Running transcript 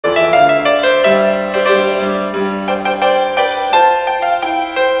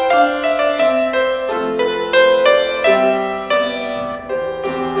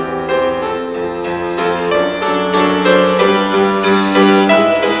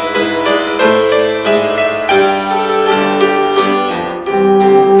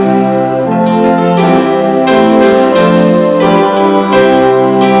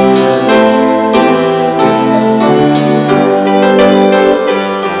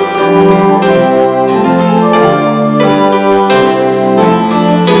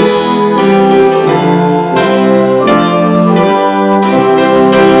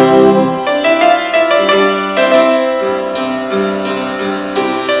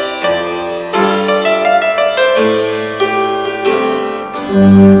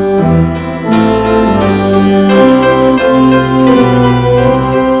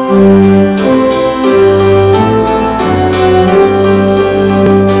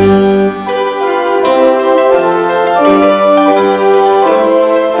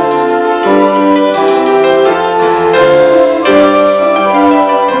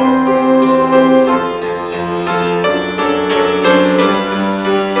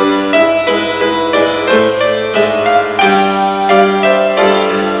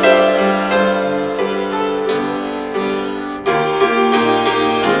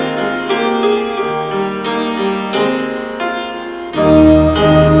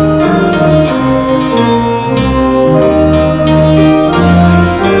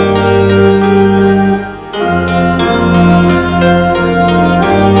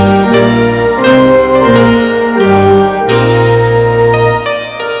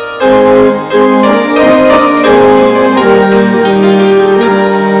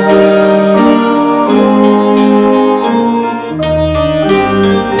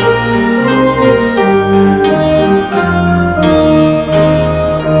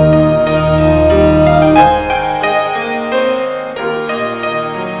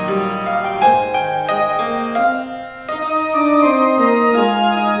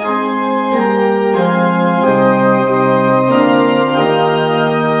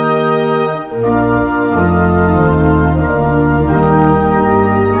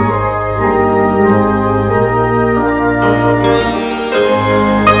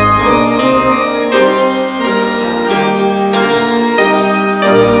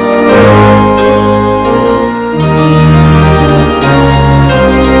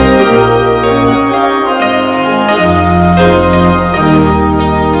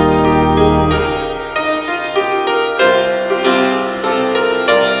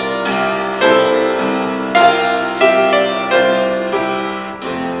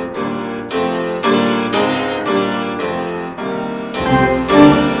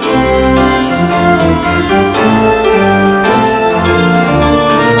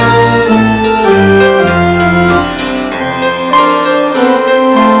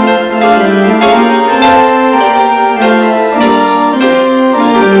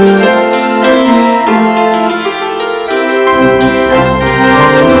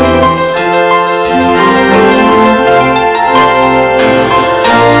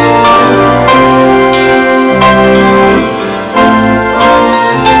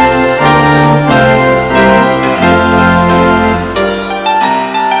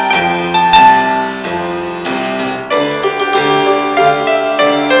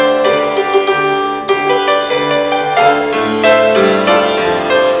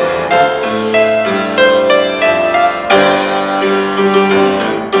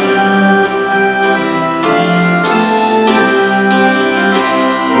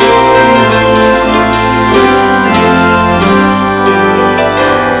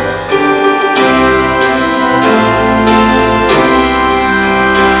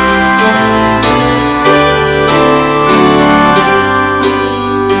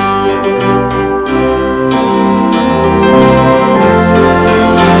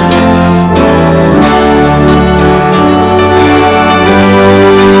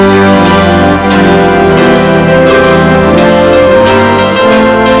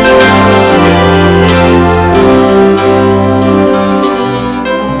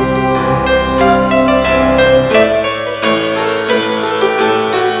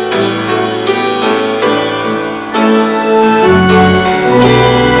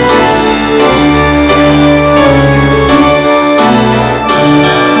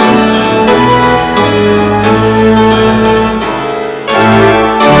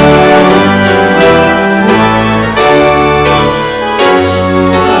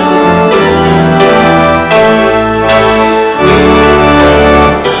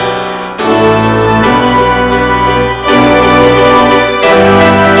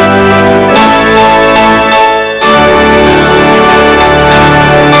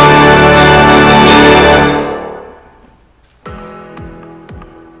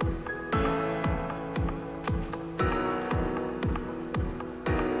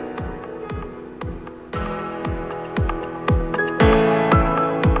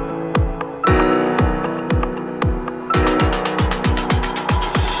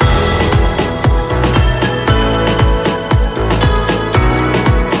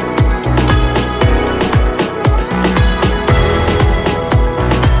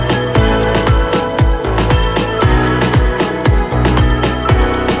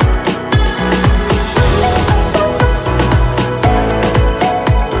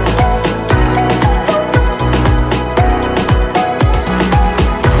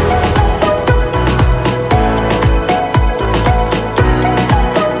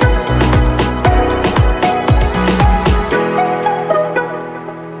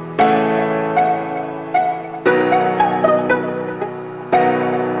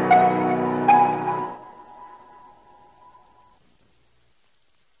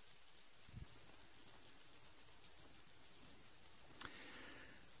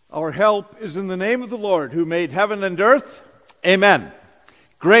Our help is in the name of the Lord, who made heaven and earth. Amen.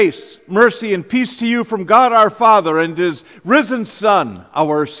 Grace, mercy, and peace to you from God our Father and His risen Son,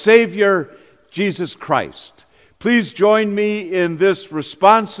 our Savior, Jesus Christ. Please join me in this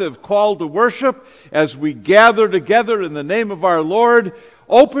responsive call to worship as we gather together in the name of our Lord.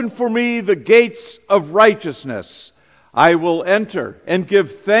 Open for me the gates of righteousness. I will enter and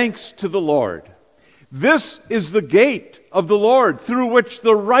give thanks to the Lord. This is the gate of the Lord through which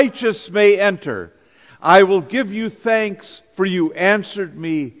the righteous may enter. I will give you thanks, for you answered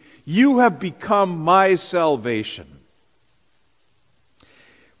me. You have become my salvation.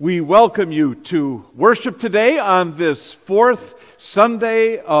 We welcome you to worship today on this fourth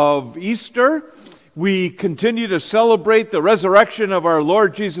Sunday of Easter. We continue to celebrate the resurrection of our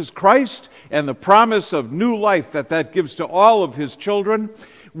Lord Jesus Christ and the promise of new life that gives to all of His children.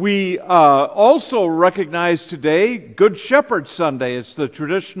 We also recognize today Good Shepherd Sunday. It's the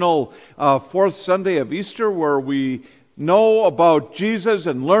traditional fourth Sunday of Easter where we know about Jesus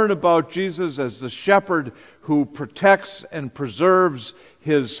and learn about Jesus as the shepherd who protects and preserves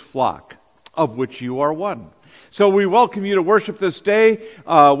His flock, of which you are one. So we welcome you to worship this day,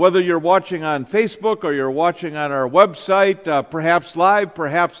 whether you're watching on Facebook or you're watching on our website, perhaps live,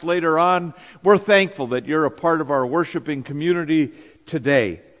 perhaps later on. We're thankful that you're a part of our worshiping community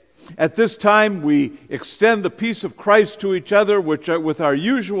today. At this time, we extend the peace of Christ to each other, which with our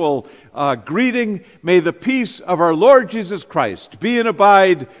usual greeting, may the peace of our Lord Jesus Christ be and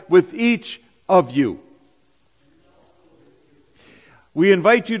abide with each of you. We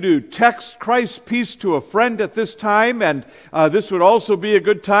invite you to text Christ's peace to a friend at this time, and this would also be a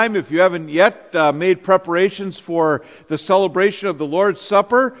good time if you haven't yet made preparations for the celebration of the Lord's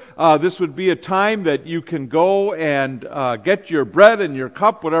Supper. This would be a time that you can go and get your bread and your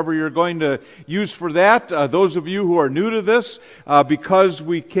cup, whatever you're going to use for that. Those of you who are new to this, because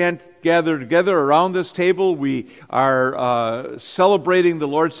we can't gather together around this table, we are celebrating the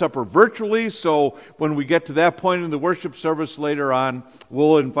Lord's Supper virtually, so when we get to that point in the worship service later on,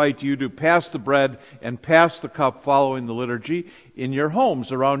 we'll invite you to pass the bread and pass the cup following the liturgy in your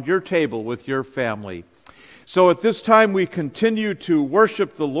homes, around your table with your family. So at this time, we continue to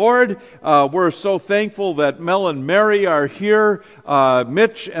worship the Lord. We're so thankful that Mel and Mary are here.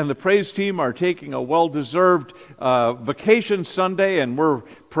 Mitch and the praise team are taking a well-deserved vacation Sunday, and we're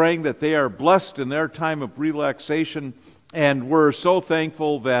praying that they are blessed in their time of relaxation. And we're so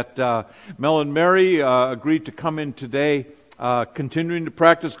thankful that Mel and Mary agreed to come in today, continuing to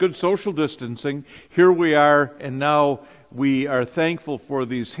practice good social distancing. Here we are, and now we are thankful for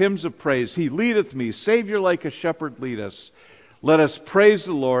these hymns of praise. He leadeth me, Savior like a shepherd lead us. Let us praise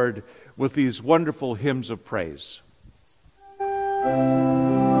the Lord with these wonderful hymns of praise.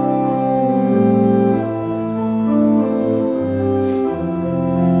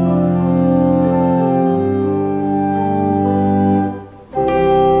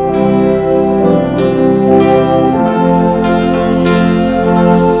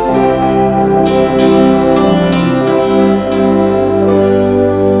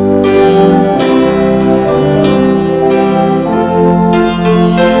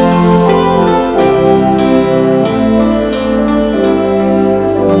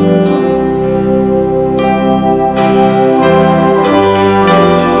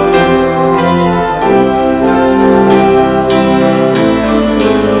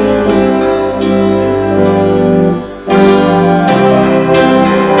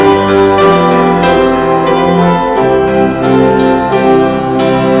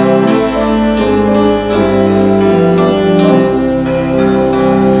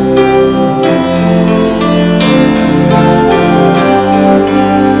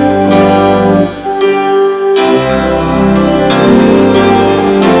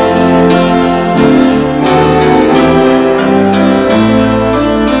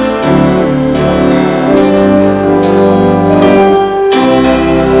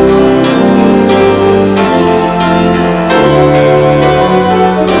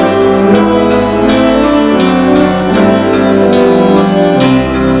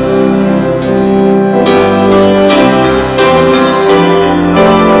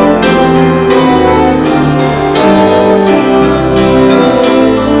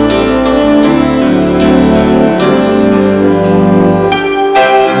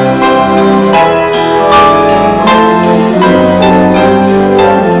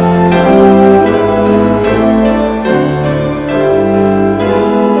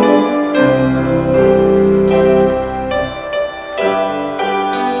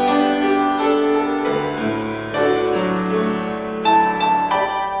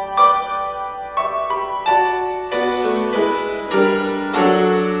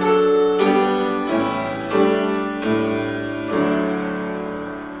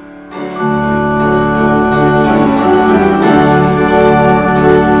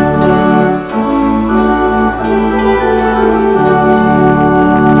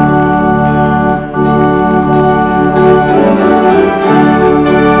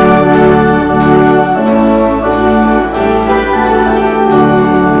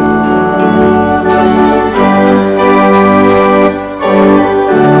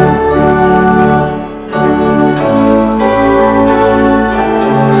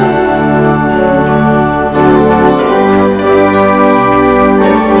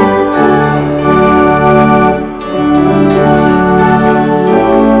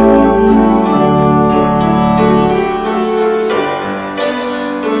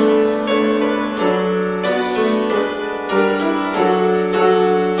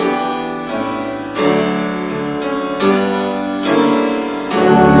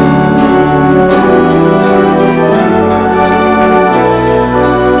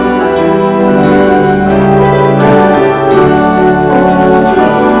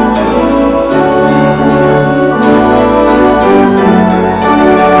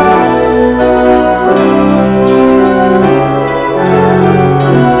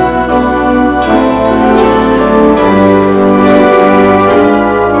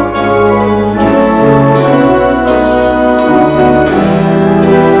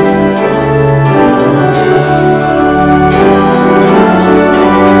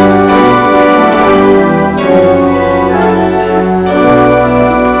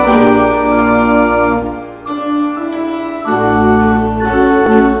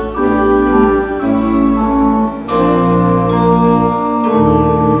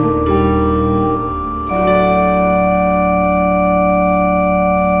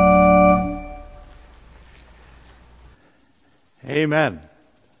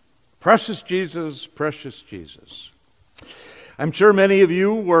 Precious Jesus, precious Jesus. I'm sure many of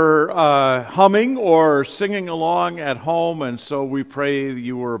you were humming or singing along at home, and so we pray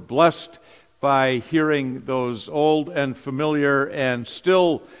you were blessed by hearing those old and familiar and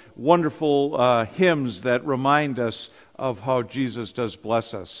still wonderful hymns that remind us of how Jesus does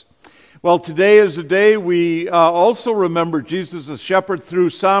bless us. Well, today is a day we also remember Jesus as shepherd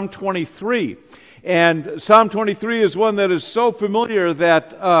through Psalm 23. And Psalm 23 is one that is so familiar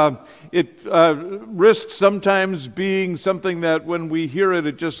that it risks sometimes being something that when we hear it,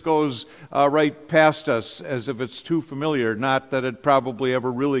 it just goes right past us as if it's too familiar. Not that it probably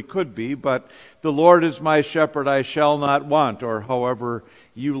ever really could be, but the Lord is my shepherd, I shall not want, or however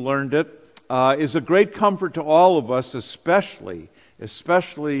you learned it, is a great comfort to all of us, especially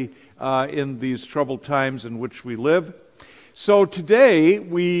in these troubled times in which we live. So today,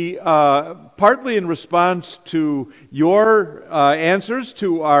 we, partly in response to your answers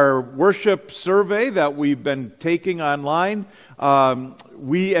to our worship survey that we've been taking online,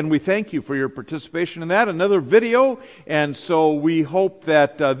 we thank you for your participation in that. Another video, and so we hope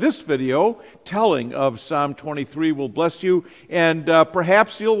that this video telling of Psalm 23 will bless you, and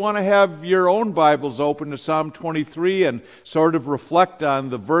perhaps you'll want to have your own Bibles open to Psalm 23 and sort of reflect on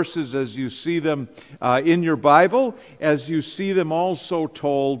the verses as you see them in your Bible, as you see them also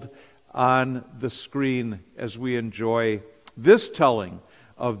told on the screen as we enjoy this telling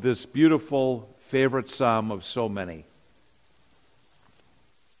of this beautiful favorite psalm of so many.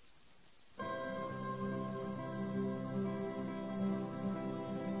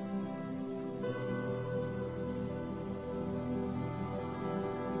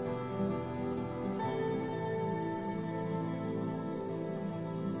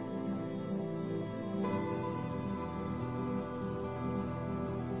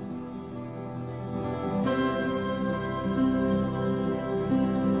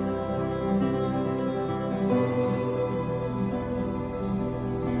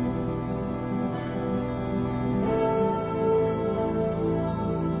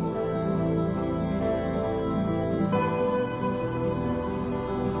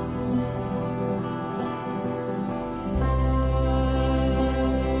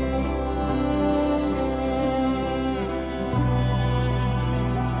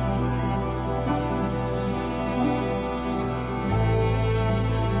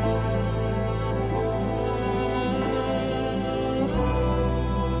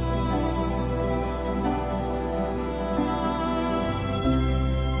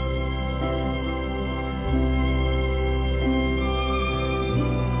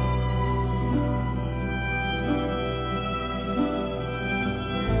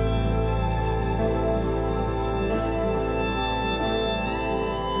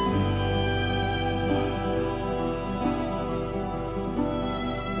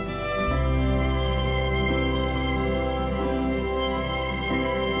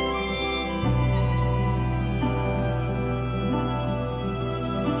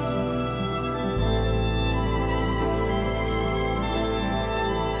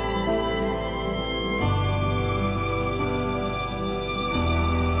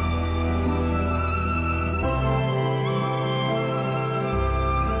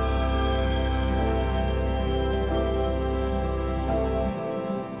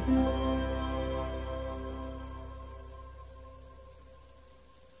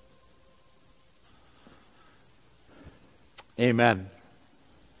 Amen.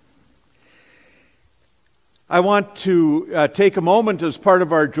 I want to take a moment as part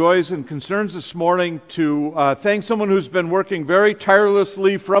of our joys and concerns this morning to thank someone who's been working very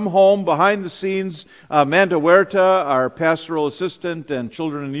tirelessly from home behind the scenes, Amanda Huerta, our pastoral assistant and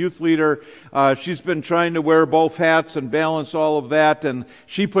children and youth leader. She's been trying to wear both hats and balance all of that, and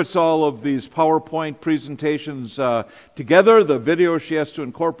she puts all of these PowerPoint presentations together, the video she has to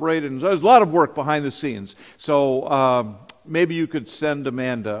incorporate, and there's a lot of work behind the scenes. So maybe you could send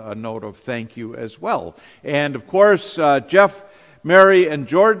Amanda a note of thank you as well. And of course, Jeff, Mary, and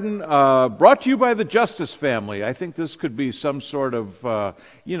Jordan, brought to you by the Justice family. I think this could be some sort of,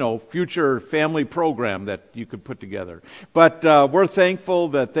 future family program that you could put together. But we're thankful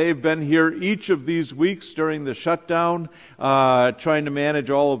that they've been here each of these weeks during the shutdown, trying to manage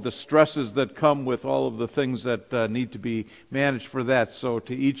all of the stresses that come with all of the things that need to be managed for that. So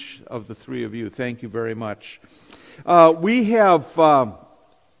to each of the three of you, thank you very much. We have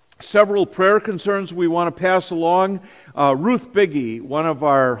several prayer concerns we want to pass along. Ruth Biggie, one of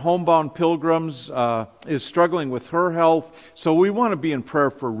our homebound pilgrims, is struggling with her health, so we want to be in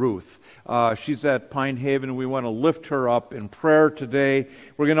prayer for Ruth. She's at Pine Haven, and we want to lift her up in prayer today.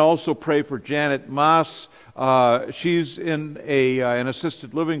 We're going to also pray for Janet Moss, She's in an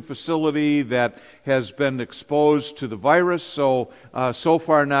assisted living facility that has been exposed to the virus, so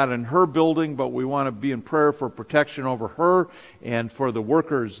far not in her building, but we want to be in prayer for protection over her and for the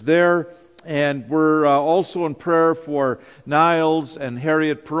workers there. And we're also in prayer for Niles and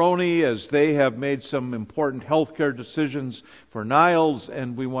Harriet Peroni as they have made some important healthcare decisions for Niles,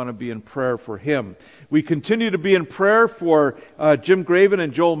 and we want to be in prayer for him. We continue to be in prayer for Jim Graven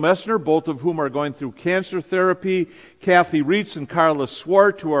and Joel Messner, both of whom are going through cancer therapy, Kathy Reitz and Carla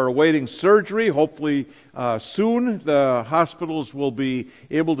Swart, who are awaiting surgery. Hopefully soon the hospitals will be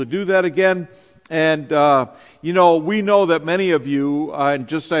able to do that again. And, we know that many of you, and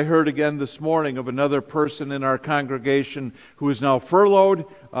just I heard again this morning of another person in our congregation who is now furloughed,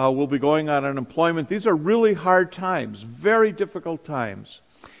 will be going on unemployment. These are really hard times, very difficult times.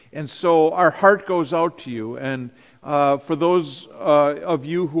 And so our heart goes out to you. And for those of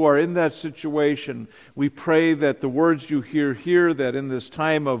you who are in that situation, we pray that the words you hear here, that in this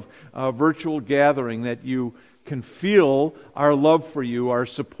time of virtual gathering, that you can feel our love for you, our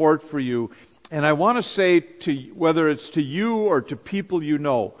support for you. And I want to say, to whether it's to you or to people you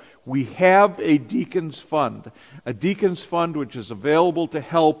know, we have a Deacons Fund which is available to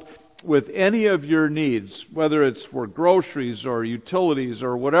help with any of your needs, whether it's for groceries or utilities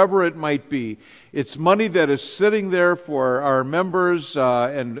or whatever it might be. It's money that is sitting there for our members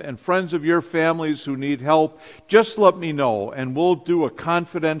and friends of your families who need help. Just let me know, and we'll do a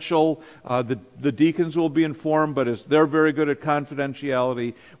confidential, the deacons will be informed, but they're very good at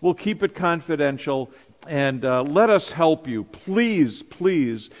confidentiality. We'll keep it confidential, and let us help you. Please,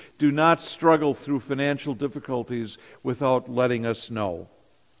 please do not struggle through financial difficulties without letting us know.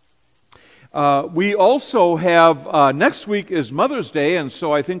 We also have, next week is Mother's Day, and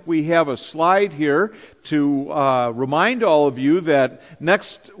so I think we have a slide here to remind all of you that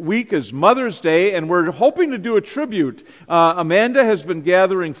next week is Mother's Day, and we're hoping to do a tribute. Amanda has been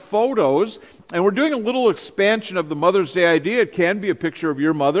gathering photos, and we're doing a little expansion of the Mother's Day idea. It can be a picture of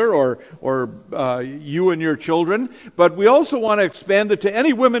your mother or you and your children, but we also want to expand it to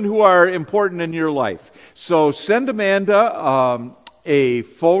any women who are important in your life. So send Amanda a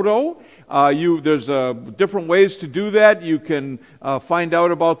photo. There's different ways to do that. You can find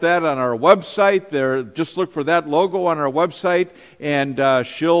out about that on our website. Just look for that logo on our website, and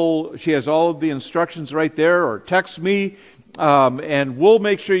she has all of the instructions right there. Or text me, and we'll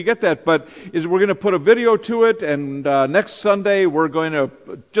make sure you get that. But we're going to put a video to it, and next Sunday we're going to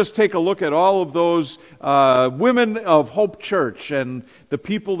just take a look at all of those women of Hope Church and the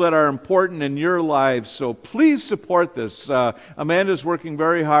people that are important in your lives. So please support this. Amanda's working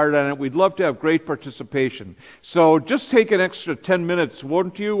very hard on it. We'd love to have great participation. So just take an extra 10 minutes,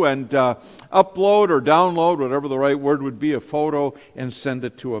 won't you, and upload or download, whatever the right word would be, a photo, and send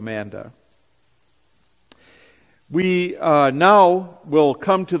it to Amanda. We now will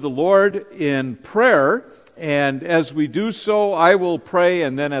come to the Lord in prayer, and as we do so, I will pray,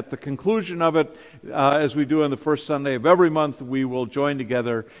 and then at the conclusion of it, as we do on the first Sunday of every month, we will join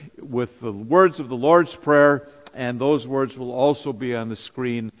together with the words of the Lord's Prayer, and those words will also be on the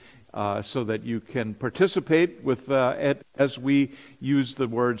screen so that you can participate with as we use the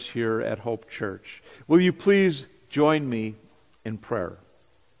words here at Hope Church. Will you please join me in prayer?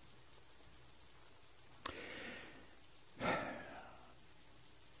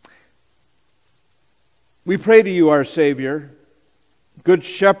 We pray to you, our Savior, Good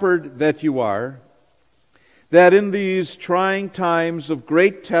Shepherd that you are, that in these trying times of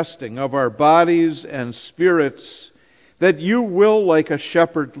great testing of our bodies and spirits, that you will, like a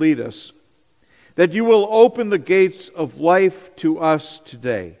shepherd, lead us, that you will open the gates of life to us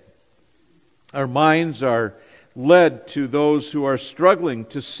today. Our minds are led to those who are struggling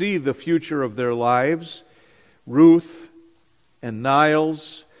to see the future of their lives, Ruth and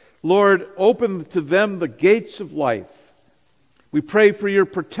Niles. Lord, open to them the gates of life. We pray for your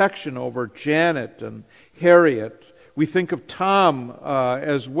protection over Janet and Harriet. We think of Tom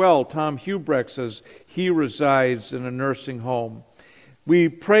as well, Tom Hubrex, as he resides in a nursing home. We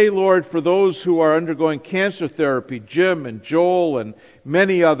pray, Lord, for those who are undergoing cancer therapy, Jim and Joel and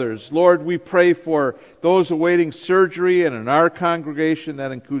many others. Lord, we pray for those awaiting surgery, and in our congregation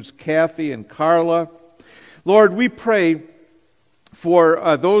that includes Kathy and Carla. Lord, we pray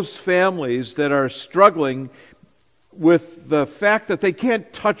for those families that are struggling with the fact that they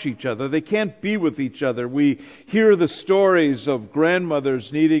can't touch each other, they can't be with each other. We hear the stories of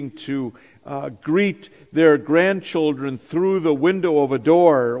grandmothers needing to greet their grandchildren through the window of a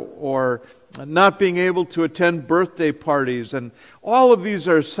door, or not being able to attend birthday parties. And all of these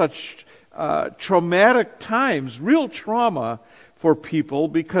are such traumatic times, real trauma for people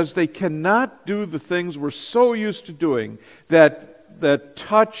because they cannot do the things we're so used to doing, that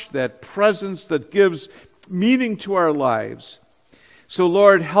touch, that presence that gives meaning to our lives. So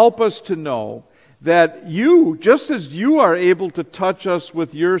Lord, help us to know that you, just as you are able to touch us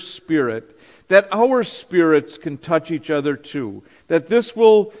with your Spirit, that our spirits can touch each other too. That this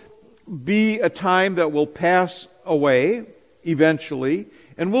will be a time that will pass away eventually,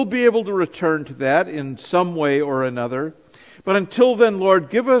 and we'll be able to return to that in some way or another. But until then,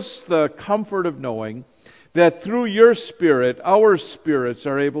 Lord, give us the comfort of knowing that through your Spirit, our spirits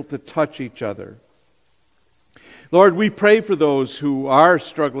are able to touch each other. Lord, we pray for those who are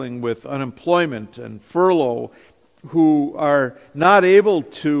struggling with unemployment and furlough, who are not able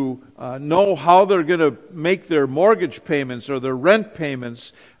to know how they're going to make their mortgage payments or their rent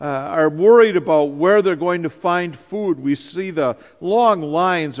payments, are worried about where they're going to find food. We see the long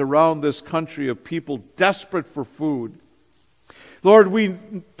lines around this country of people desperate for food. Lord, we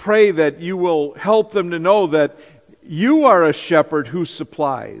pray that you will help them to know that you are a shepherd who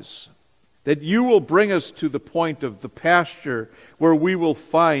supplies, that you will bring us to the point of the pasture where we will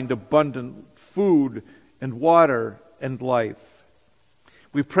find abundant food and water and life.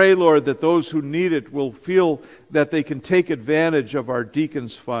 We pray, Lord, that those who need it will feel that they can take advantage of our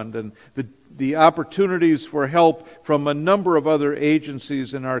Deacons Fund and the opportunities for help from a number of other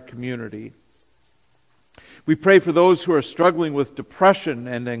agencies in our community. We pray for those who are struggling with depression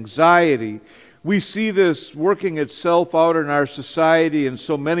and anxiety. We see this working itself out in our society in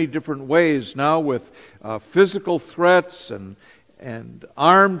so many different ways now, with physical threats and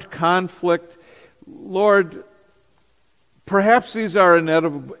armed conflict. Lord, perhaps these are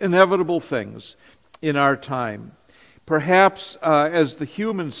inevitable things in our time. Perhaps as the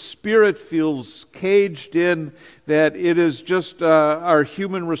human spirit feels caged in, that it is just our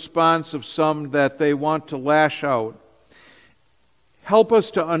human response of some that they want to lash out. Help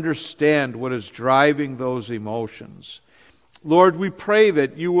us to understand what is driving those emotions. Lord, we pray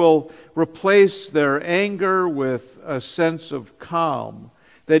that you will replace their anger with a sense of calm,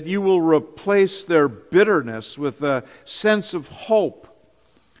 that you will replace their bitterness with a sense of hope.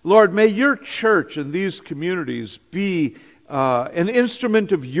 Lord, may your church and these communities be an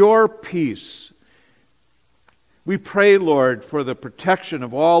instrument of your peace. We pray, Lord, for the protection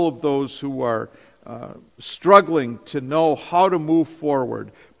of all of those who are struggling to know how to move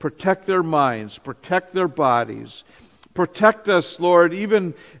forward. Protect their minds, protect their bodies. Protect us, Lord,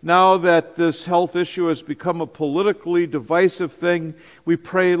 even now that this health issue has become a politically divisive thing. We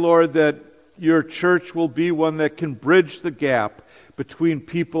pray, Lord, that your church will be one that can bridge the gap between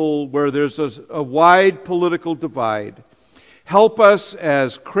people where there's a wide political divide. Help us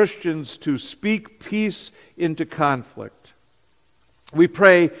as Christians to speak peace into conflict. We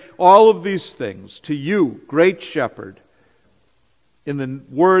pray all of these things to you, great shepherd, in the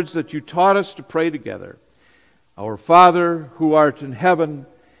words that you taught us to pray together. Our Father, who art in heaven,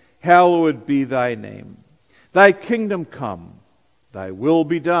 hallowed be thy name. Thy kingdom come, thy will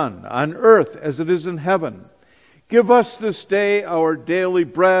be done, on earth as it is in heaven. Give us this day our daily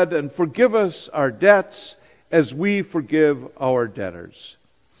bread, and forgive us our debts as we forgive our debtors.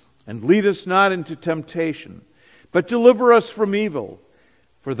 And lead us not into temptation, but deliver us from evil.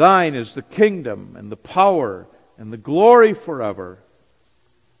 For thine is the kingdom and the power and the glory forever.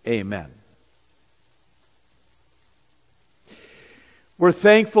 Amen. We're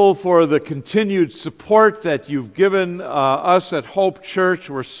thankful for the continued support that you've given us at Hope Church.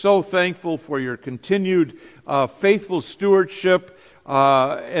 We're so thankful for your continued faithful stewardship.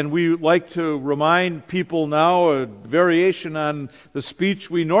 And we like to remind people now, a variation on the speech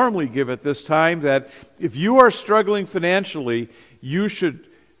we normally give at this time, that if you are struggling financially, you should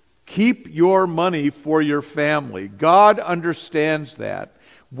keep your money for your family. God understands that.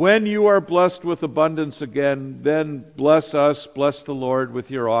 When you are blessed with abundance again, then bless us, bless the Lord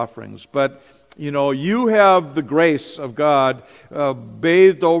with your offerings. But, you have the grace of God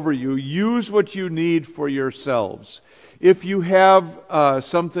bathed over you. Use what you need for yourselves. If you have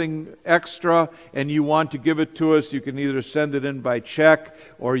something extra and you want to give it to us, you can either send it in by check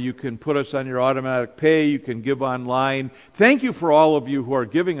or you can put us on your automatic pay. You can give online. Thank you for all of you who are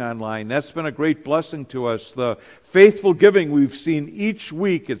giving online. That's been a great blessing to us. The faithful giving we've seen each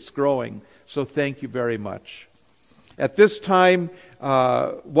week, it's growing. So thank you very much. At this time,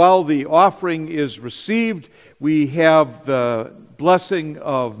 while the offering is received, we have the blessing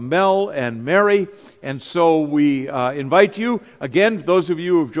of Mel and Mary. And so we invite you, again, those of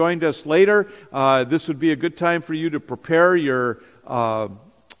you who have joined us later, this would be a good time for you to prepare your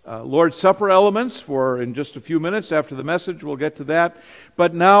Lord's Supper elements for in just a few minutes after the message. We'll get to that.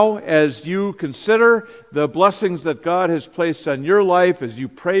 But now, as you consider the blessings that God has placed on your life, as you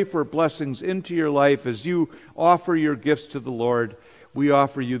pray for blessings into your life, as you offer your gifts to the Lord, we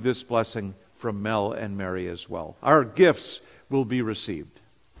offer you this blessing from Mel and Mary as well. Our gifts will be received.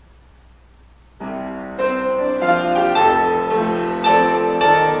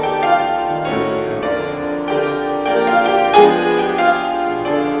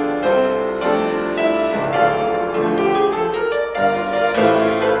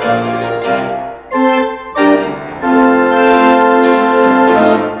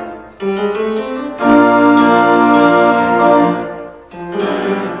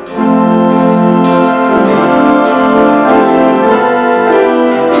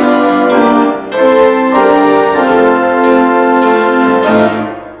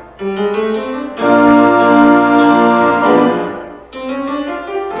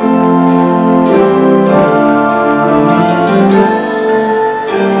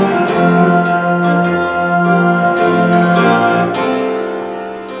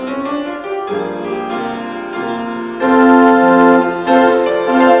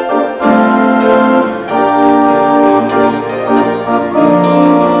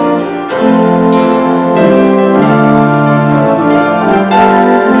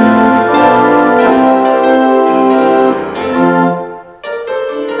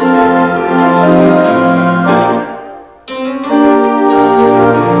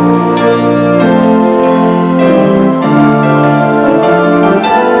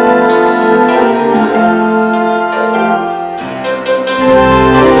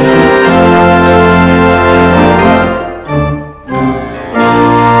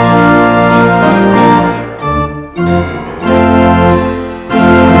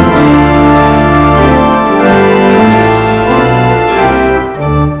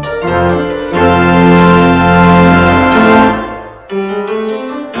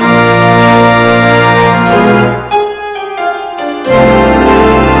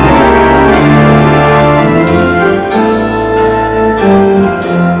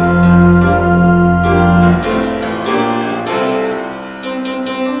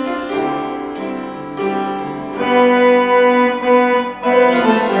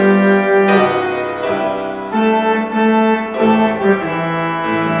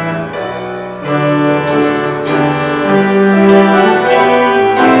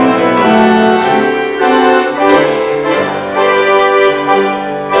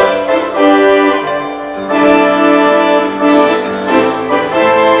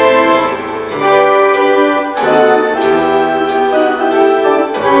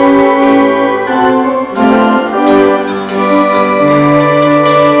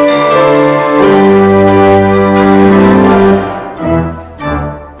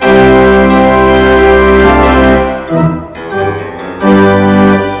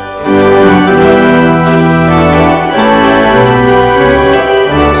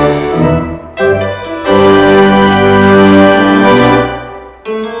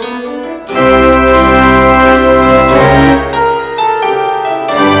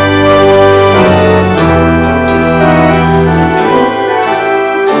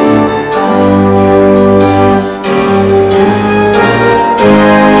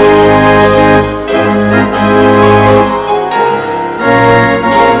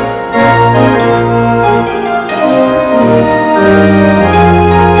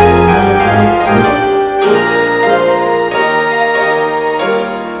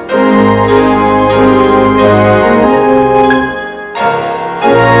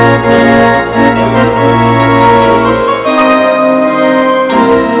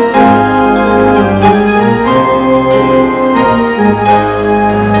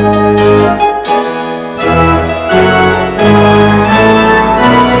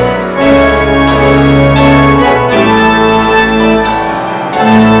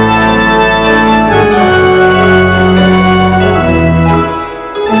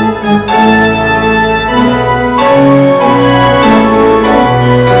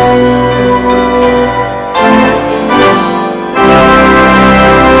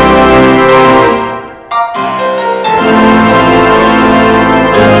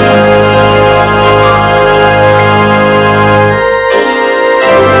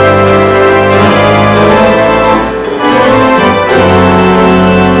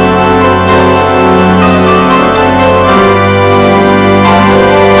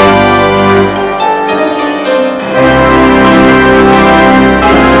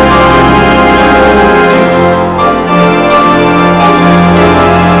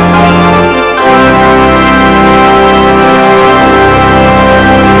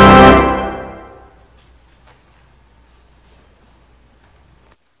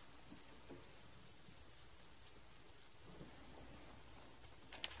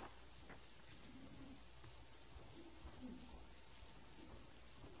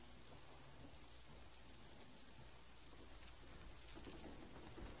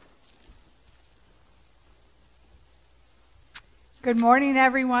 Good morning,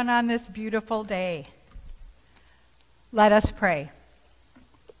 everyone, on this beautiful day. Let us pray.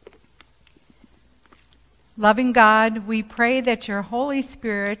 Loving God, we pray that your Holy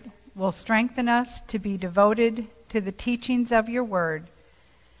Spirit will strengthen us to be devoted to the teachings of your word,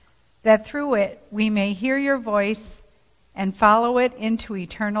 that through it we may hear your voice and follow it into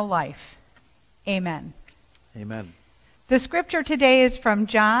eternal life. Amen. Amen. The scripture today is from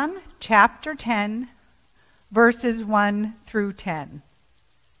John chapter 10, verses 1 through 10.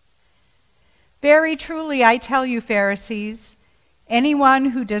 Very truly I tell you, Pharisees,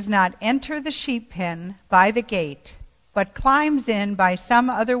 anyone who does not enter the sheep pen by the gate, but climbs in by some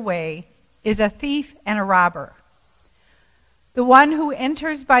other way, is a thief and a robber. The one who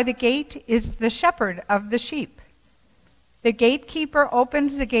enters by the gate is the shepherd of the sheep. The gatekeeper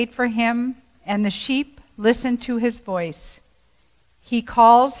opens the gate for him, and the sheep listen to his voice. He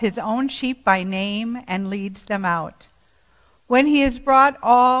calls his own sheep by name and leads them out. When he has brought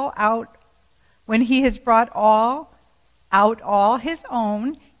all his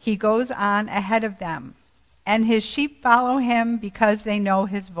own, he goes on ahead of them, and his sheep follow him because they know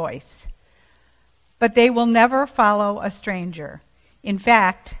his voice. But they will never follow a stranger. In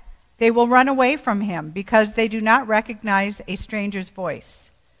fact, they will run away from him because they do not recognize a stranger's voice.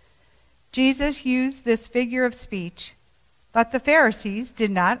 Jesus used this figure of speech, but the Pharisees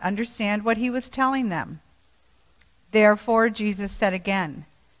did not understand what he was telling them. Therefore Jesus said again,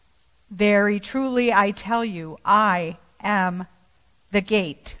 very truly I tell you, I am the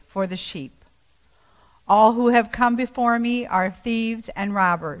gate for the sheep. All who have come before me are thieves and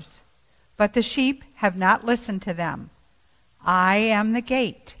robbers, but the sheep have not listened to them. I am the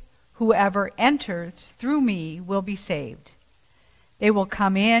gate. Whoever enters through me will be saved. They will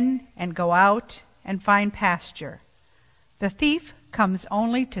come in and go out and find pasture. The thief comes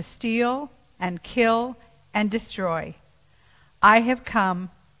only to steal and kill and destroy. I have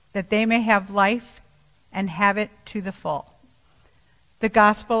come that they may have life and have it to the full. The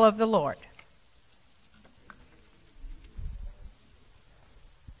Gospel of the Lord.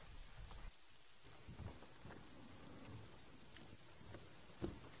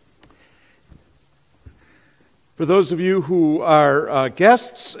 For those of you who are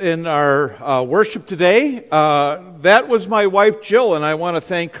guests in our worship today, that was my wife Jill, and I want to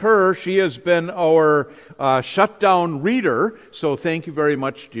thank her. She has been our shutdown reader, so thank you very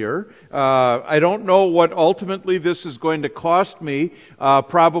much, dear. I don't know what ultimately this is going to cost me.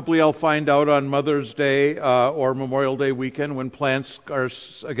 Probably I'll find out on Mother's Day or Memorial Day weekend when plants are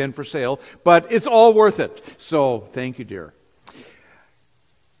again for sale, but it's all worth it, so thank you, dear.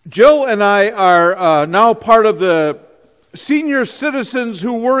 Jill and I are now part of the senior citizens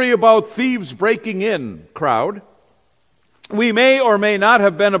who worry about thieves breaking in crowd. We may or may not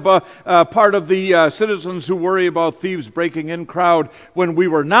have been part of the citizens who worry about thieves breaking in crowd when we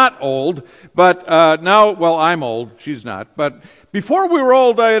were not old, but now, well, I'm old, she's not, but before we were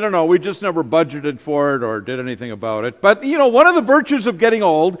old, I don't know, we just never budgeted for it or did anything about it. But, you know, one of the virtues of getting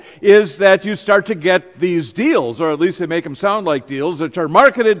old is that you start to get these deals, or at least they make them sound like deals, which are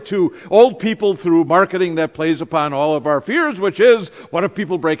marketed to old people through marketing that plays upon all of our fears, which is, what if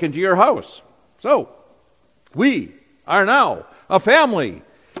people break into your house? So, we are now a family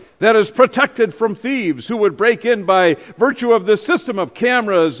that is protected from thieves who would break in by virtue of this system of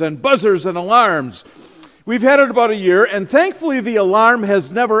cameras and buzzers and alarms. We've had it about a year, and thankfully the alarm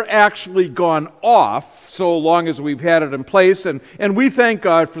has never actually gone off so long as we've had it in place, and we thank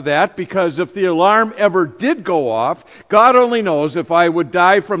God for that, because if the alarm ever did go off, God only knows if I would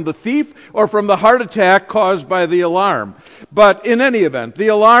die from the thief or from the heart attack caused by the alarm. But in any event, the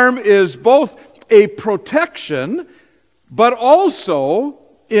alarm is both a protection, but also,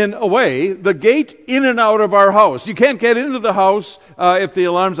 in a way, the gate in and out of our house. You can't get into the house if the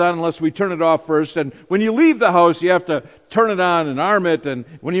alarm's on unless we turn it off first. And when you leave the house, you have to turn it on and arm it. And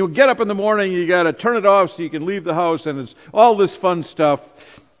when you get up in the morning, you got to turn it off so you can leave the house. And it's all this fun stuff.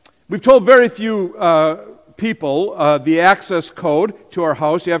 We've told very few people the access code to our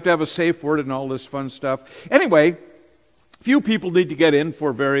house. You have to have a safe word and all this fun stuff. Anyway, few people need to get in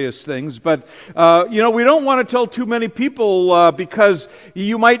for various things, but we don't want to tell too many people because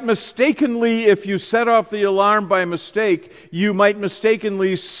you might mistakenly, if you set off the alarm by mistake, you might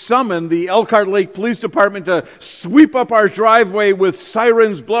mistakenly summon the Elkhart Lake Police Department to sweep up our driveway with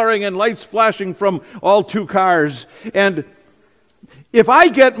sirens blaring and lights flashing from all two cars. And if I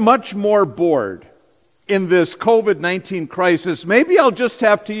get much more bored in this COVID-19 crisis, maybe I'll just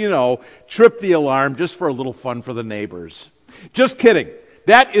have to, trip the alarm just for a little fun for the neighbors. Just kidding.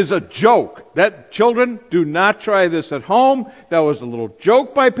 That is a joke. Children, do not try this at home. That was a little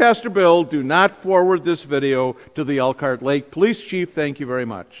joke by Pastor Bill. Do not forward this video to the Elkhart Lake Police Chief. Thank you very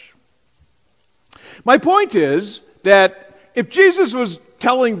much. My point is that if Jesus was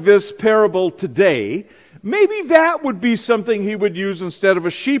telling this parable today, maybe that would be something he would use instead of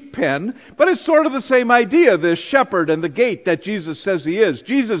a sheep pen, but it's sort of the same idea, the shepherd and the gate that Jesus says he is.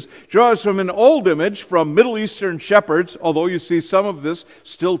 Jesus draws from an old image from Middle Eastern shepherds, although you see some of this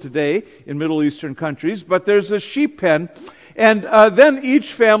still today in Middle Eastern countries, but there's a sheep pen. And then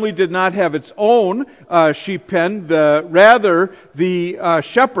each family did not have its own sheep pen. Rather, the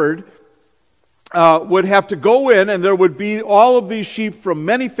shepherd would have to go in, and there would be all of these sheep from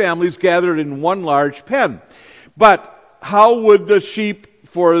many families gathered in one large pen. But how would the sheep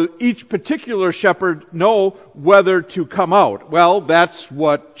for each particular shepherd know whether to come out? Well, that's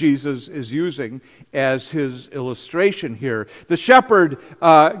what Jesus is using as his illustration here. The shepherd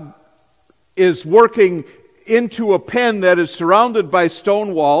is working into a pen that is surrounded by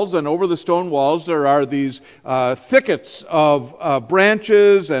stone walls, and over the stone walls there are these thickets of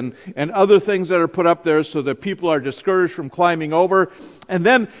branches and other things that are put up there so that people are discouraged from climbing over. And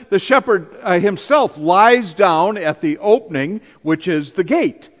then the shepherd himself lies down at the opening, which is the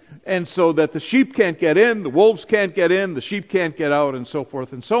gate, and so that the sheep can't get in, the wolves can't get in, the sheep can't get out, and so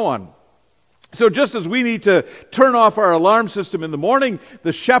forth and so on. So just as we need to turn off our alarm system in the morning,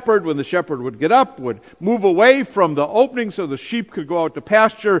 the shepherd, when the shepherd would get up, would move away from the opening so the sheep could go out to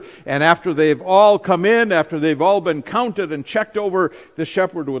pasture, and after they've all come in, after they've all been counted and checked over, the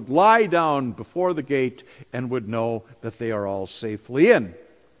shepherd would lie down before the gate and would know that they are all safely in.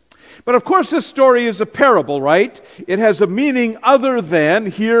 But of course this story is a parable, right? It has a meaning other than,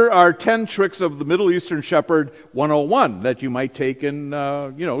 here are 10 tricks of the Middle Eastern shepherd 101 that you might take in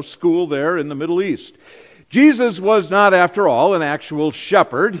school there in the Middle East. Jesus was not, after all, an actual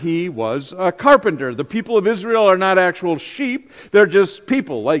shepherd. He was a carpenter. The people of Israel are not actual sheep. They're just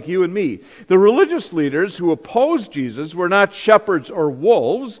people like you and me. The religious leaders who opposed Jesus were not shepherds or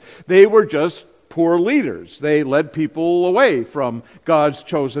wolves. They were just poor leaders. They led people away from God's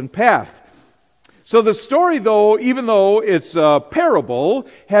chosen path. So the story, though, even though it's a parable,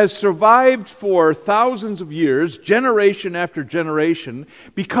 has survived for thousands of years, generation after generation,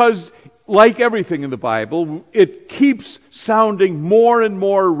 because, like everything in the Bible, it keeps sounding more and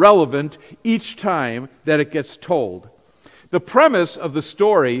more relevant each time that it gets told. The premise of the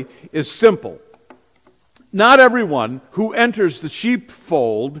story is simple. Not everyone who enters the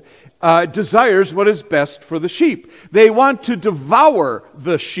sheepfold desires what is best for the sheep. They want to devour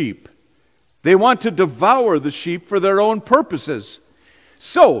the sheep. They want to devour the sheep for their own purposes.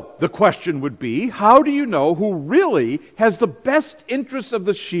 So, the question would be, how do you know who really has the best interests of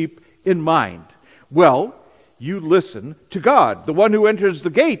the sheep in mind? Well, you listen to God. The one who enters the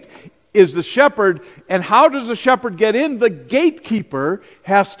gate is the shepherd. And how does the shepherd get in? The gatekeeper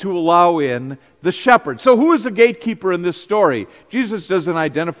has to allow in the shepherd. So who is the gatekeeper in this story? Jesus doesn't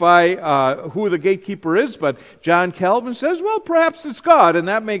identify who the gatekeeper is, but John Calvin says, well, perhaps it's God. And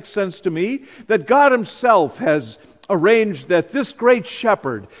that makes sense to me, that God himself has arranged that this great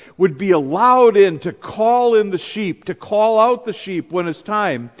shepherd would be allowed in to call in the sheep, to call out the sheep when it's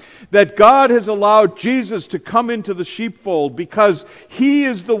time. That God has allowed Jesus to come into the sheepfold because he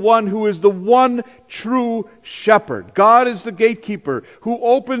is the one who is the one true shepherd. God is the gatekeeper who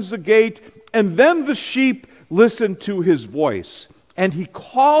opens the gate, and then the sheep listen to his voice. And he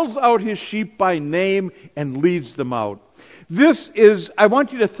calls out his sheep by name and leads them out. I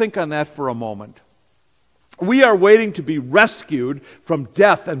want you to think on that for a moment. We are waiting to be rescued from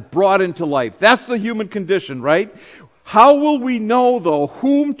death and brought into life. That's the human condition, right? How will we know, though,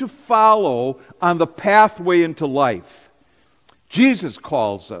 whom to follow on the pathway into life? Jesus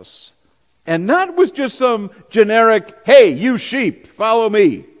calls us. And not with just some generic, hey, you sheep, follow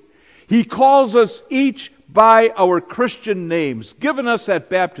me. He calls us each by our Christian names, given us at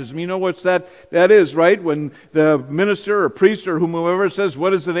baptism. You know what that is, right? When the minister or priest or whomever says,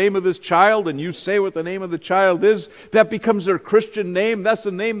 what is the name of this child? And you say what the name of the child is, that becomes their Christian name. That's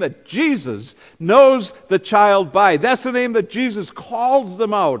the name that Jesus knows the child by. That's the name that Jesus calls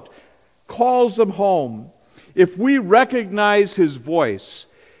them out, calls them home. If we recognize his voice,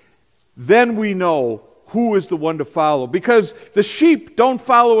 then we know who is the one to follow. Because the sheep don't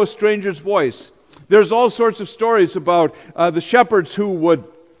follow a stranger's voice. There's all sorts of stories about the shepherds who would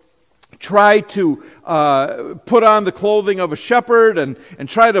try to put on the clothing of a shepherd and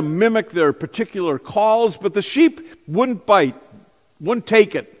try to mimic their particular calls, but the sheep wouldn't bite, wouldn't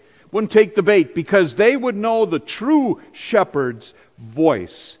take it, wouldn't take the bait, because they would know the true shepherd's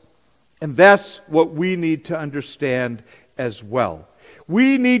voice. And that's what we need to understand as well.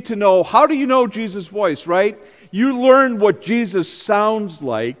 We need to know, how do you know Jesus' voice, right? You learn what Jesus sounds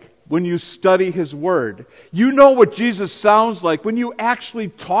like when you study His Word. You know what Jesus sounds like when you actually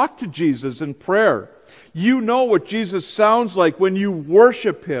talk to Jesus in prayer. You know what Jesus sounds like when you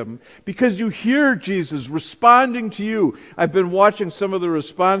worship Him because you hear Jesus responding to you. I've been watching some of the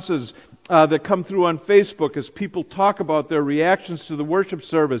responses that come through on Facebook as people talk about their reactions to the worship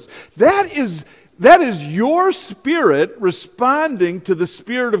service. That is your spirit responding to the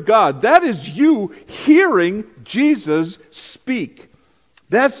Spirit of God. That is you hearing Jesus speak.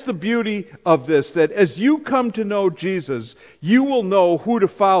 That's the beauty of this, that as you come to know Jesus, you will know who to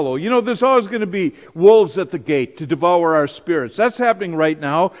follow. You know, there's always going to be wolves at the gate to devour our spirits. That's happening right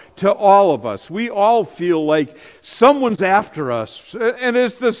now to all of us. We all feel like someone's after us. And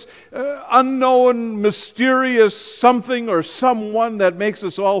it's this unknown, mysterious something or someone that makes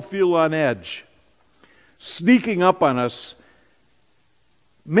us all feel on edge, sneaking up on us,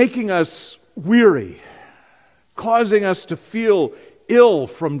 making us weary, causing us to feel ill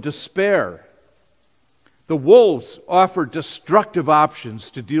from despair. The wolves offer destructive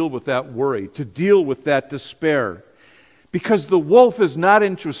options to deal with that worry, to deal with that despair. Because the wolf is not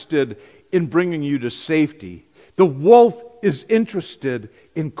interested in bringing you to safety. The wolf is interested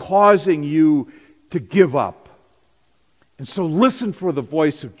in causing you to give up. And so listen for the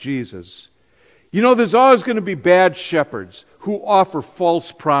voice of Jesus. You know, there's always going to be bad shepherds who offer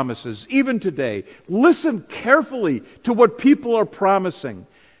false promises, even today. Listen carefully to what people are promising.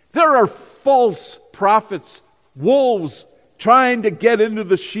 There are false prophets, wolves, trying to get into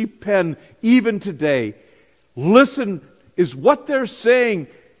the sheep pen even today. Listen, is what they're saying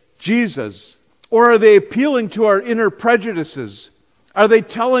Jesus? Or are they appealing to our inner prejudices? Are they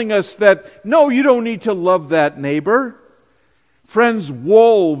telling us that, no, you don't need to love that neighbor? Friends,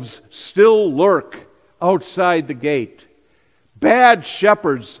 wolves still lurk outside the gate. Bad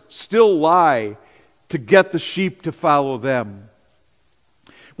shepherds still lie to get the sheep to follow them.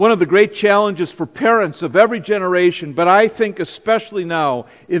 One of the great challenges for parents of every generation, but I think especially now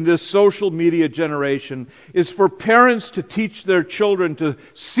in this social media generation, is for parents to teach their children to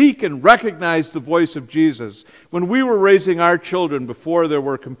seek and recognize the voice of Jesus. When we were raising our children before there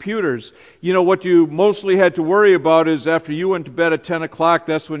were computers, you know, what you mostly had to worry about is after you went to bed at 10 o'clock,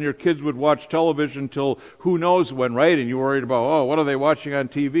 that's when your kids would watch television till who knows when, right? And you worried about, oh, what are they watching on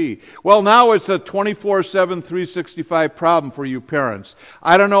TV? Well, now it's a 24/7, 365 problem for you parents.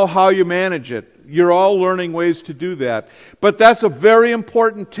 I don't know how you manage it. You're all learning ways to do that. But that's a very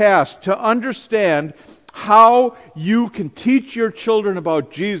important task, to understand how you can teach your children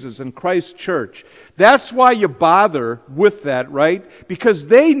about Jesus and Christ's church. That's why you bother with that, right? Because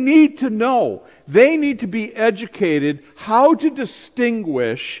they need to know. They need to be educated how to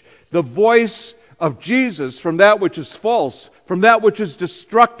distinguish the voice of Jesus from that which is false, from that which is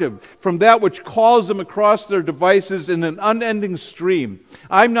destructive, from that which calls them across their devices in an unending stream.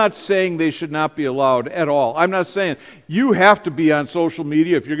 I'm not saying they should not be allowed at all. I'm not saying you have to be on social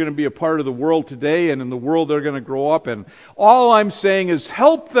media if you're going to be a part of the world today and in the world they're going to grow up in. All I'm saying is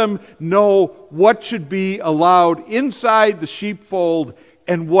help them know what should be allowed inside the sheepfold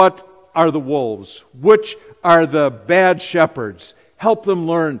and what are the wolves, which are the bad shepherds. Help them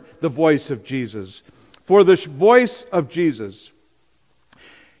learn the voice of Jesus. For the voice of Jesus,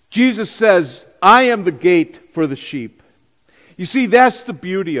 Jesus says, I am the gate for the sheep. You see, that's the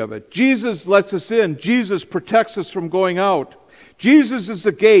beauty of it. Jesus lets us in. Jesus protects us from going out. Jesus is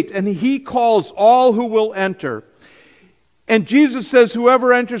the gate, and He calls all who will enter. And Jesus says,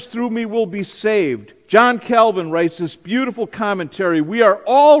 whoever enters through me will be saved. John Calvin writes this beautiful commentary. We are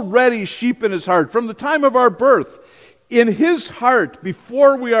already sheep in His heart from the time of our birth. In His heart,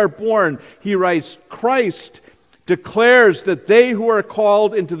 before we are born, he writes, Christ declares that they who are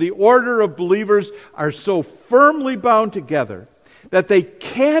called into the order of believers are so firmly bound together that they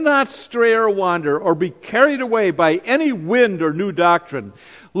cannot stray or wander or be carried away by any wind or new doctrine.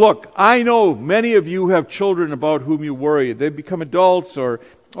 Look, I know many of you have children about whom you worry. They become adults or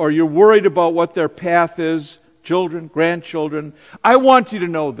you're worried about what their path is, children, grandchildren. I want you to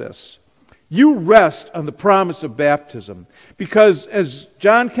know this. You rest on the promise of baptism because, as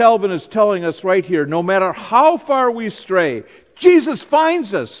John Calvin is telling us right here, no matter how far we stray, Jesus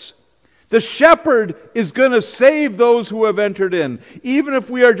finds us. The shepherd is going to save those who have entered in, even if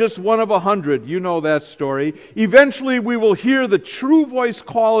we are just one of 100. You know that story. Eventually we will hear the true voice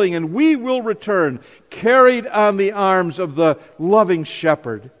calling and we will return, carried on the arms of the loving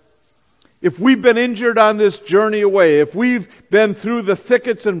shepherd. If we've been injured on this journey away, if we've been through the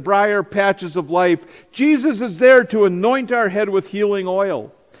thickets and briar patches of life, Jesus is there to anoint our head with healing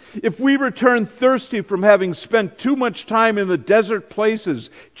oil. If we return thirsty from having spent too much time in the desert places,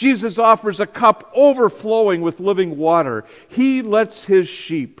 Jesus offers a cup overflowing with living water. He lets his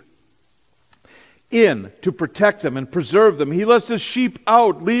sheep in to protect them and preserve them. He lets his sheep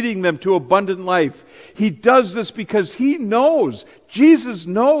out, leading them to abundant life. He does this because he knows, Jesus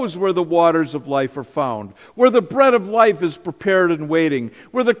knows where the waters of life are found, where the bread of life is prepared and waiting,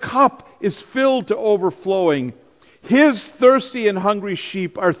 where the cup is filled to overflowing. His thirsty and hungry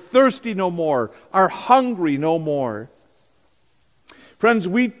sheep are thirsty no more, are hungry no more. Friends,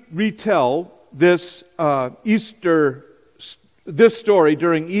 we retell this this story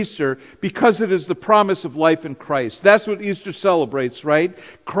during Easter because it is the promise of life in Christ. That's what Easter celebrates, right?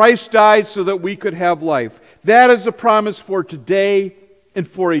 Christ died so that we could have life. That is a promise for today and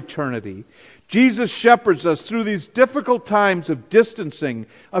for eternity. Jesus shepherds us through these difficult times of distancing,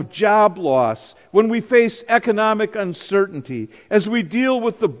 of job loss, when we face economic uncertainty, as we deal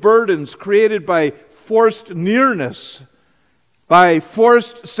with the burdens created by forced nearness, by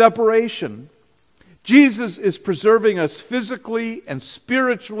forced separation. Jesus is preserving us physically and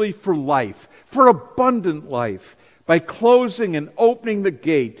spiritually for life, for abundant life, by closing and opening the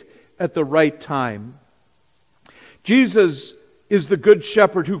gate at the right time. Jesus is the good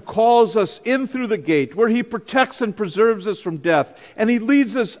shepherd who calls us in through the gate, where he protects and preserves us from death, and he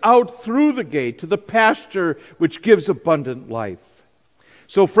leads us out through the gate to the pasture which gives abundant life.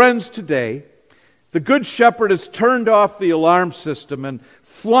 So friends, today, the good shepherd has turned off the alarm system and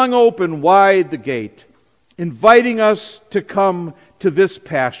flung open wide the gate, inviting us to come to this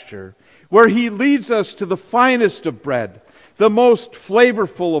pasture, where he leads us to the finest of bread, the most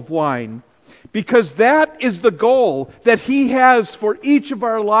flavorful of wine, because that is the goal that he has for each of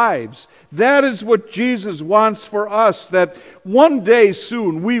our lives. That is what Jesus wants for us, that one day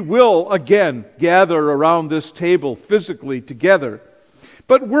soon we will again gather around this table physically together.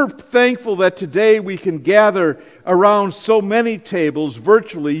 But we're thankful that today we can gather around so many tables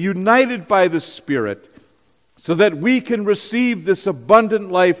virtually, united by the Spirit, so that we can receive this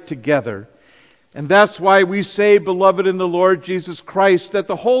abundant life together. And that's why we say, beloved in the Lord Jesus Christ, that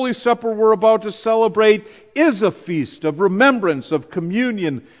the Holy Supper we're about to celebrate is a feast of remembrance, of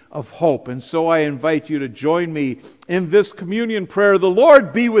communion, of hope. And so I invite you to join me in this communion prayer. The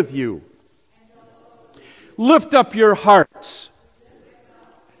Lord be with you. Lift up your hearts.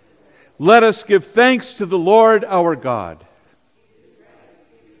 Let us give thanks to the Lord our God.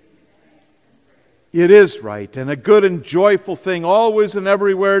 It is right and a good and joyful thing always and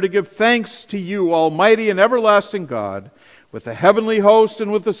everywhere to give thanks to you, Almighty and everlasting God. With the heavenly host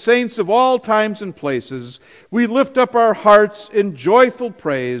and with the saints of all times and places, we lift up our hearts in joyful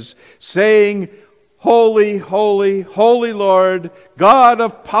praise, saying, Holy, holy, holy Lord, God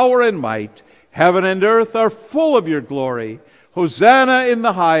of power and might, heaven and earth are full of your glory. Hosanna in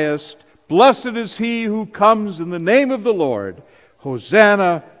the highest. Blessed is he who comes in the name of the Lord.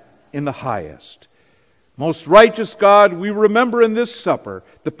 Hosanna in the highest. Most righteous God, we remember in this supper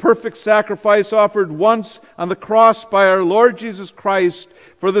the perfect sacrifice offered once on the cross by our Lord Jesus Christ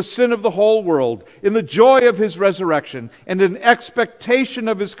for the sin of the whole world. In the joy of his resurrection and in expectation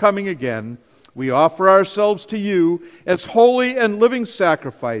of his coming again, we offer ourselves to you as holy and living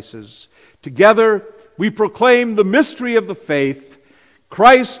sacrifices. Together, we proclaim the mystery of the faith.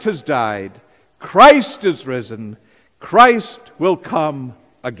 Christ has died. Christ is risen. Christ will come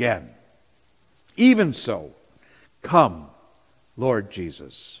again. Even so, come, Lord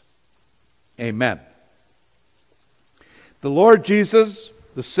Jesus. Amen. The Lord Jesus,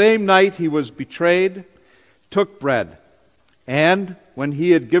 the same night he was betrayed, took bread, and when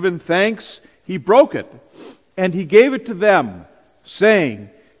he had given thanks, he broke it, and he gave it to them, saying,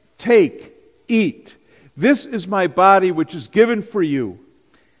 Take, eat. This is my body which is given for you.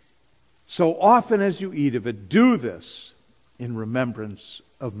 So often as you eat of it, do this in remembrance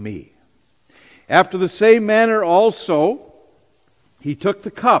of me. After the same manner also, he took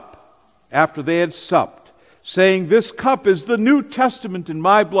the cup after they had supped, saying, This cup is the New Testament in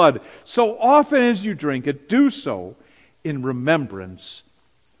my blood. So often as you drink it, do so in remembrance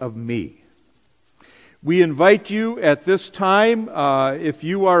of me. We invite you at this time, if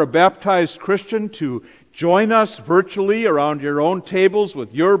you are a baptized Christian, to join us virtually around your own tables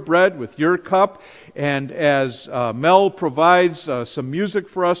with your bread, with your cup. And as Mel provides some music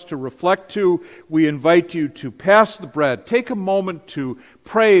for us to reflect to, we invite you to pass the bread. Take a moment to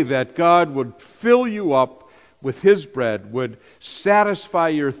pray that God would fill you up with his bread, would satisfy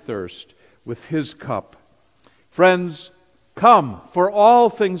your thirst with his cup. Friends, come, for all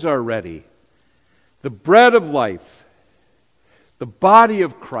things are ready. The bread of life, the body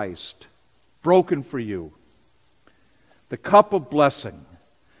of Christ, broken for you. The cup of blessing,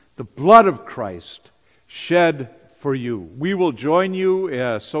 the blood of Christ shed for you. We will join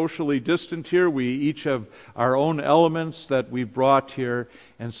you socially distant here. We each have our own elements that we've brought here,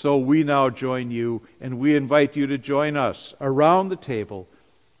 and so we now join you, and we invite you to join us around the table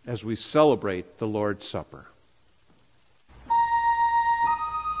as we celebrate the Lord's Supper.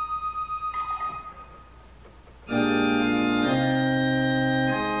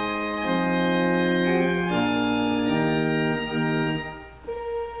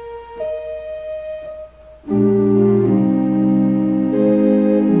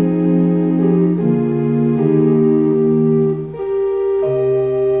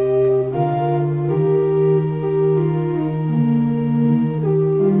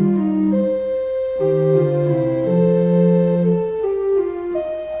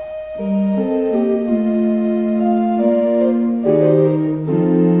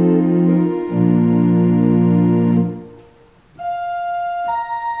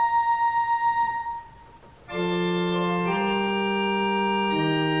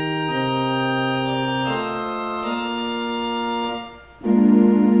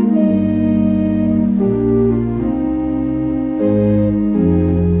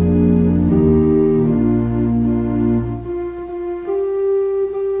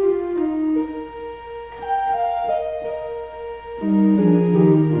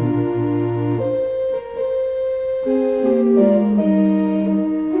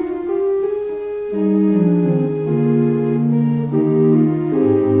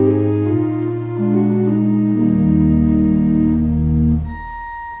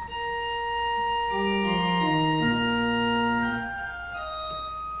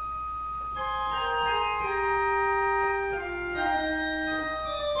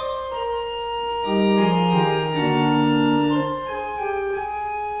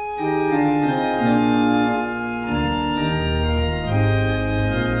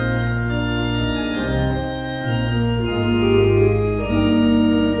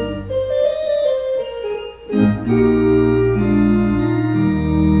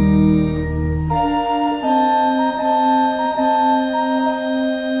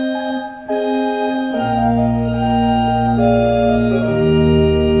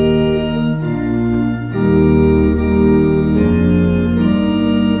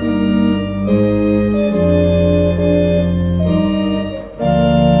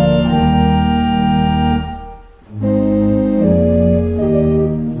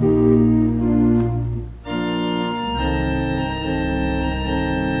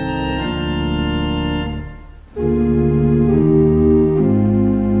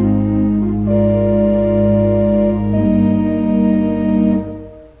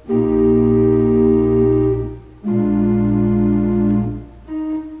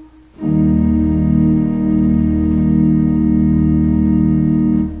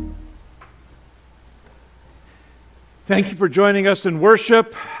 Thank you for joining us in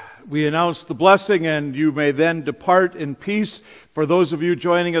worship. We announce the blessing, and you may then depart in peace. For those of you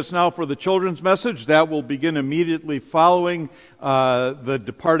joining us now for the children's message, that will begin immediately following the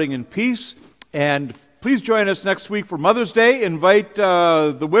departing in peace. And please join us next week for Mother's Day. Invite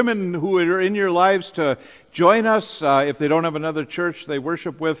the women who are in your lives to join us if they don't have another church they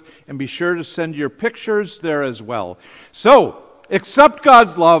worship with, and be sure to send your pictures there as well. So, accept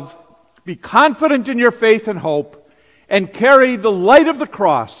God's love, be confident in your faith and hope, and carry the light of the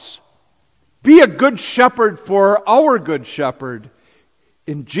cross. Be a good shepherd for our good shepherd.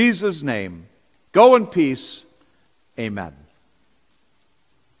 In Jesus' name, go in peace. Amen.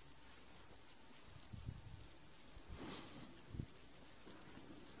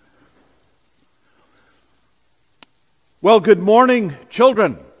 Well, good morning,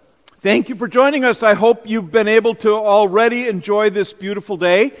 children. Thank you for joining us. I hope you've been able to already enjoy this beautiful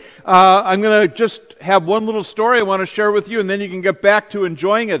day. I'm going to just have one little story I want to share with you, and then you can get back to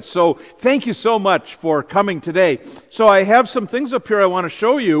enjoying it. So thank you so much for coming today. So I have some things up here I want to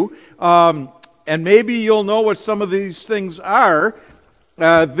show you, and maybe you'll know what some of these things are.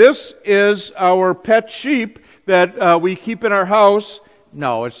 This is our pet sheep that we keep in our house.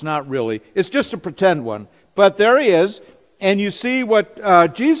 No, it's not really. It's just a pretend one. But there he is. And you see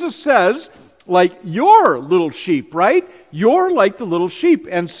what Jesus says, like your little sheep, right? You're like the little sheep.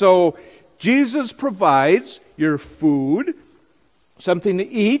 And so Jesus provides your food, something to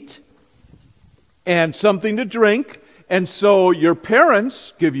eat, and something to drink. And so your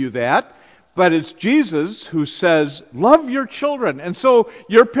parents give you that. But it's Jesus who says, love your children. And so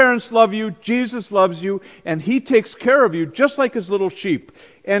your parents love you, Jesus loves you, and he takes care of you just like his little sheep.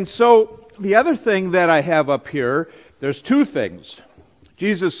 And so the other thing that I have up here, there's two things.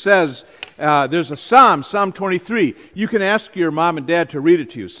 Jesus says, There's a Psalm, Psalm 23. You can ask your mom and dad to read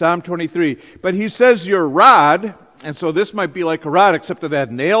it to you, Psalm 23. But he says your rod, and so this might be like a rod except it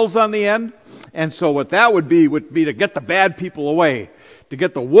had nails on the end. And so what that would be to get the bad people away, to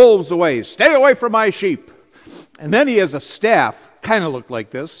get the wolves away. Stay away from my sheep. And then he has a staff, kind of looked like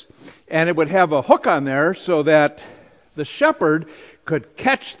this, and it would have a hook on there so that the shepherd could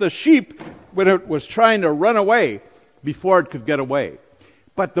catch the sheep when it was trying to run away before it could get away.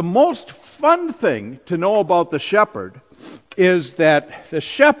 But the most fun thing to know about the shepherd is that the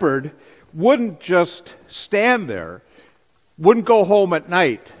shepherd wouldn't just stand there, wouldn't go home at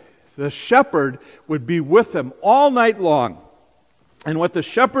night. The shepherd would be with them all night long. And what the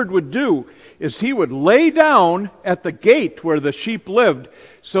shepherd would do is he would lay down at the gate where the sheep lived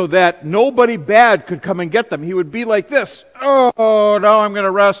so that nobody bad could come and get them. He would be like this. Oh, now I'm going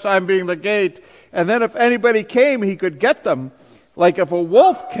to rest. I'm being the gate. And then if anybody came, he could get them. Like if a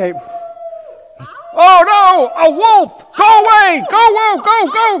wolf came. Oh, no, a wolf. Go away. Go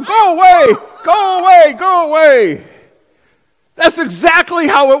away. Go away. Go away. That's exactly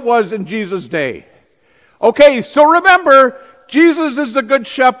how it was in Jesus' day. Okay, so remember, Jesus is the good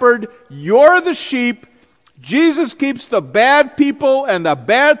shepherd. You're the sheep. Jesus keeps the bad people and the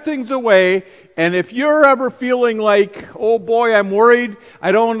bad things away. And if you're ever feeling like, oh boy, I'm worried,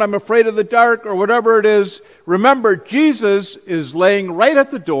 I'm afraid of the dark, or whatever it is, remember, Jesus is laying right at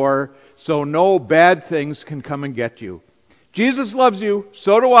the door, so no bad things can come and get you. Jesus loves you.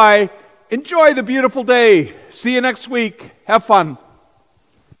 So do I. Enjoy the beautiful day. See you next week. Have fun.